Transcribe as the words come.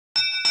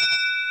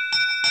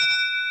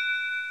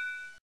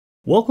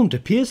Welcome to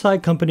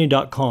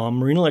PSICompany.com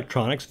Marine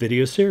Electronics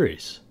video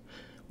series.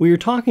 We are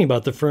talking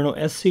about the Furuno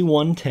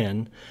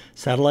SC110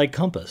 Satellite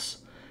Compass.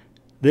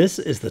 This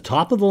is the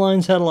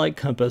top-of-the-line satellite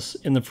compass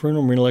in the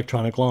Furuno Marine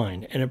Electronic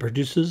line, and it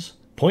produces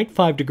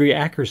 0.5 degree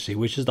accuracy,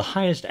 which is the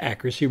highest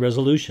accuracy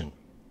resolution.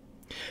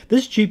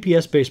 This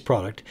GPS-based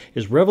product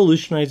is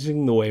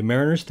revolutionizing the way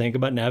mariners think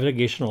about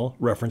navigational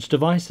reference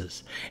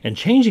devices and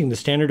changing the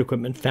standard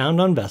equipment found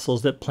on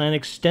vessels that plan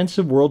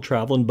extensive world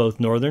travel in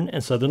both northern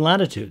and southern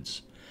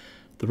latitudes.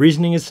 The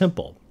reasoning is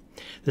simple.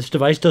 This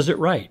device does it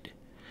right.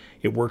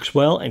 It works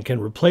well and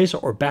can replace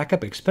or back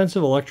up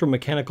expensive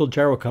electromechanical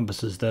gyro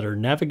compasses that are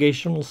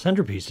navigational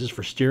centerpieces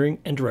for steering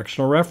and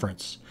directional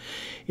reference.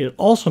 It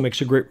also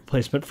makes a great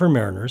replacement for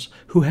mariners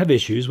who have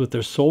issues with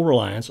their sole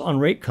reliance on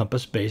rate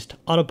compass-based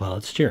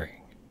autopilot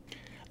steering.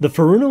 The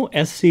Furuno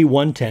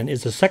SC110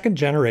 is a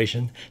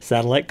second-generation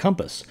satellite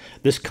compass.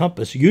 This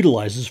compass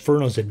utilizes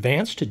Furuno's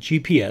advanced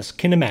GPS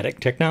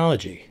Kinematic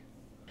technology.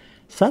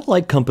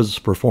 Satellite compass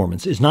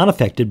performance is not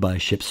affected by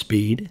ship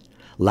speed,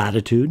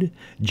 latitude,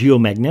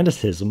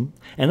 geomagnetism,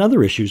 and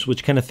other issues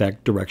which can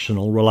affect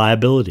directional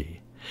reliability.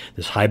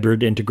 This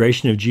hybrid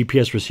integration of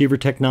GPS receiver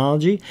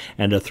technology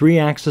and a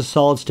 3-axis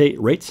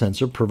solid-state rate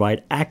sensor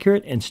provide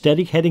accurate and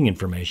steady heading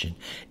information,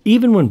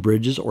 even when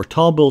bridges or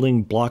tall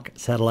buildings block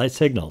satellite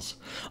signals.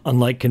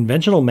 Unlike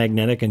conventional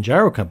magnetic and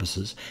gyro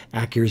compasses,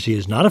 accuracy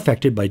is not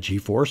affected by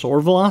g-force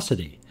or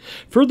velocity.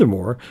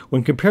 Furthermore,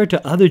 when compared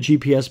to other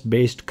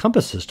GPS-based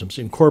compass systems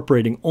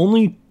incorporating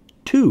only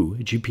 2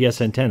 GPS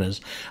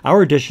antennas,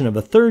 our addition of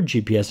a third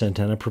GPS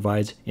antenna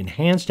provides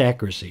enhanced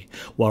accuracy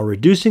while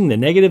reducing the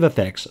negative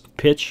effects of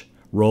pitch,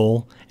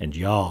 roll, and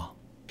yaw.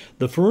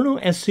 The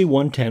Furuno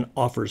SC110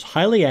 offers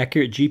highly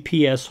accurate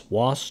GPS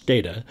WAS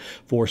data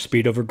for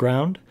speed over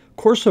ground,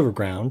 course over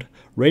ground,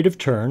 rate of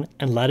turn,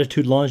 and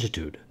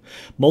latitude-longitude.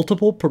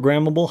 Multiple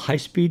programmable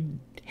high-speed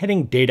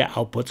heading data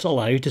outputs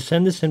allow you to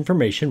send this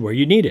information where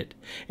you need it,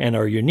 and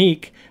our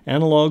unique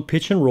analog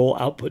pitch and roll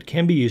output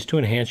can be used to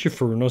enhance your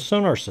Furuno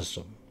sonar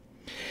system.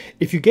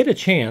 If you get a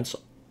chance,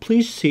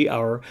 please see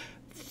our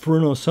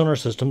Furuno sonar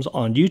systems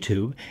on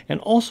YouTube and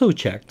also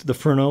check the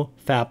Furuno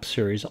FAP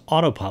series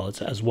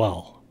autopilots as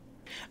well.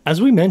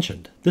 As we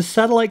mentioned, this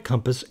satellite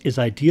compass is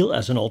ideal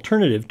as an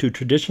alternative to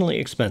traditionally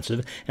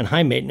expensive and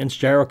high-maintenance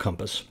gyro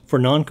compass for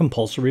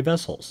non-compulsory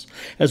vessels,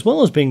 as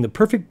well as being the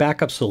perfect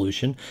backup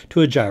solution to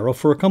a gyro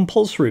for a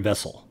compulsory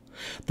vessel.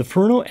 The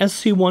Furuno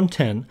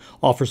SC110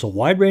 offers a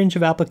wide range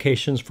of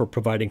applications for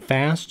providing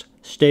fast,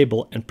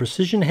 stable, and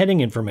precision heading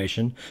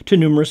information to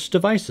numerous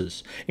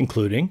devices,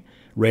 including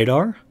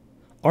radar,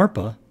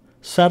 ARPA,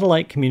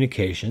 satellite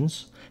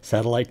communications,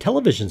 satellite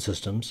television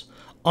systems,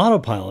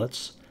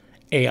 autopilots,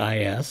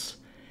 AIS,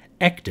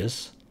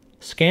 ECDIS,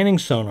 scanning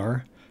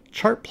sonar,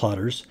 chart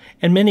plotters,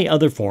 and many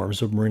other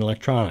forms of marine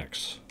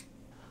electronics.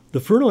 The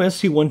Furuno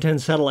SC110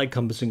 satellite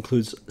compass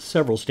includes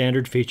several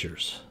standard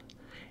features,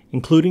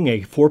 including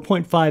a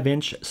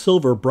 4.5-inch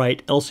silver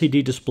bright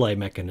LCD display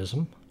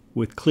mechanism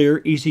with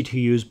clear,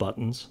 easy-to-use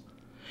buttons.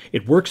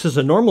 It works as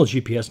a normal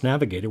GPS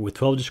navigator with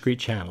 12 discrete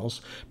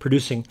channels,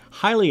 producing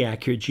highly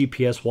accurate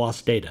GPS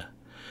WAS data,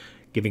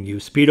 giving you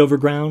speed over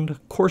ground,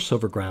 course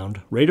over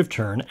ground, rate of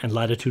turn, and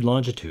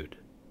latitude-longitude.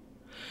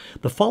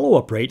 The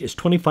follow-up rate is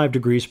 25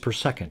 degrees per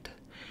second,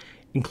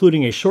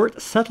 including a short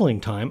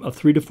settling time of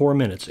 3 to 4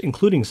 minutes,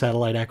 including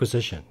satellite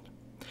acquisition.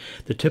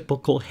 The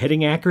typical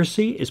heading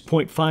accuracy is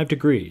 0.5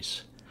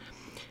 degrees.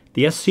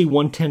 The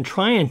SC110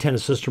 tri-antenna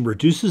system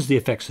reduces the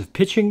effects of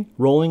pitching,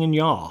 rolling, and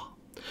yaw.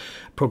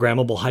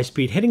 Programmable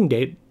high-speed heading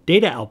data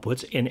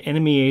outputs in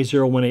NMEA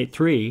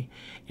 0183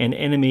 and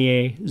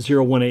NMEA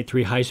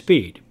 0183 high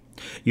speed.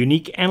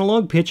 Unique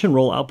analog pitch and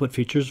roll output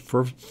features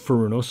for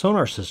Furuno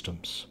sonar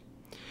systems.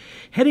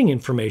 Heading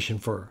information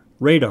for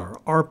radar,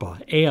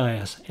 ARPA,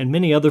 AIS, and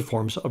many other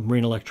forms of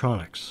marine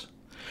electronics.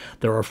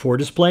 There are 4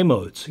 display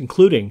modes,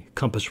 including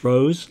compass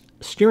rose,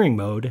 steering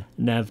mode,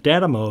 nav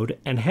data mode,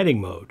 and heading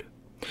mode.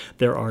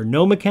 There are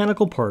no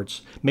mechanical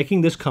parts,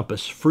 making this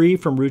compass free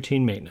from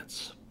routine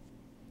maintenance.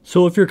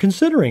 So if you're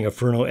considering a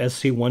Furuno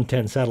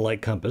SC110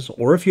 satellite compass,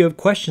 or if you have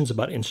questions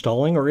about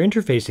installing or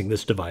interfacing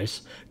this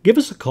device, give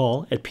us a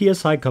call at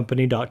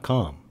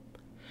PSICompany.com.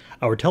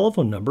 Our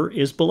telephone number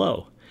is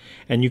below,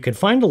 and you can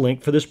find a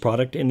link for this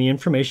product in the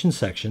information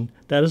section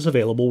that is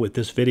available with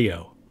this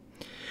video.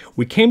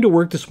 We came to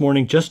work this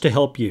morning just to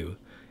help you,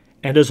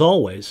 and as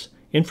always,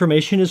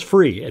 information is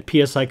free at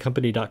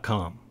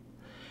PSICompany.com.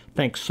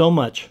 Thanks so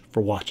much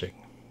for watching.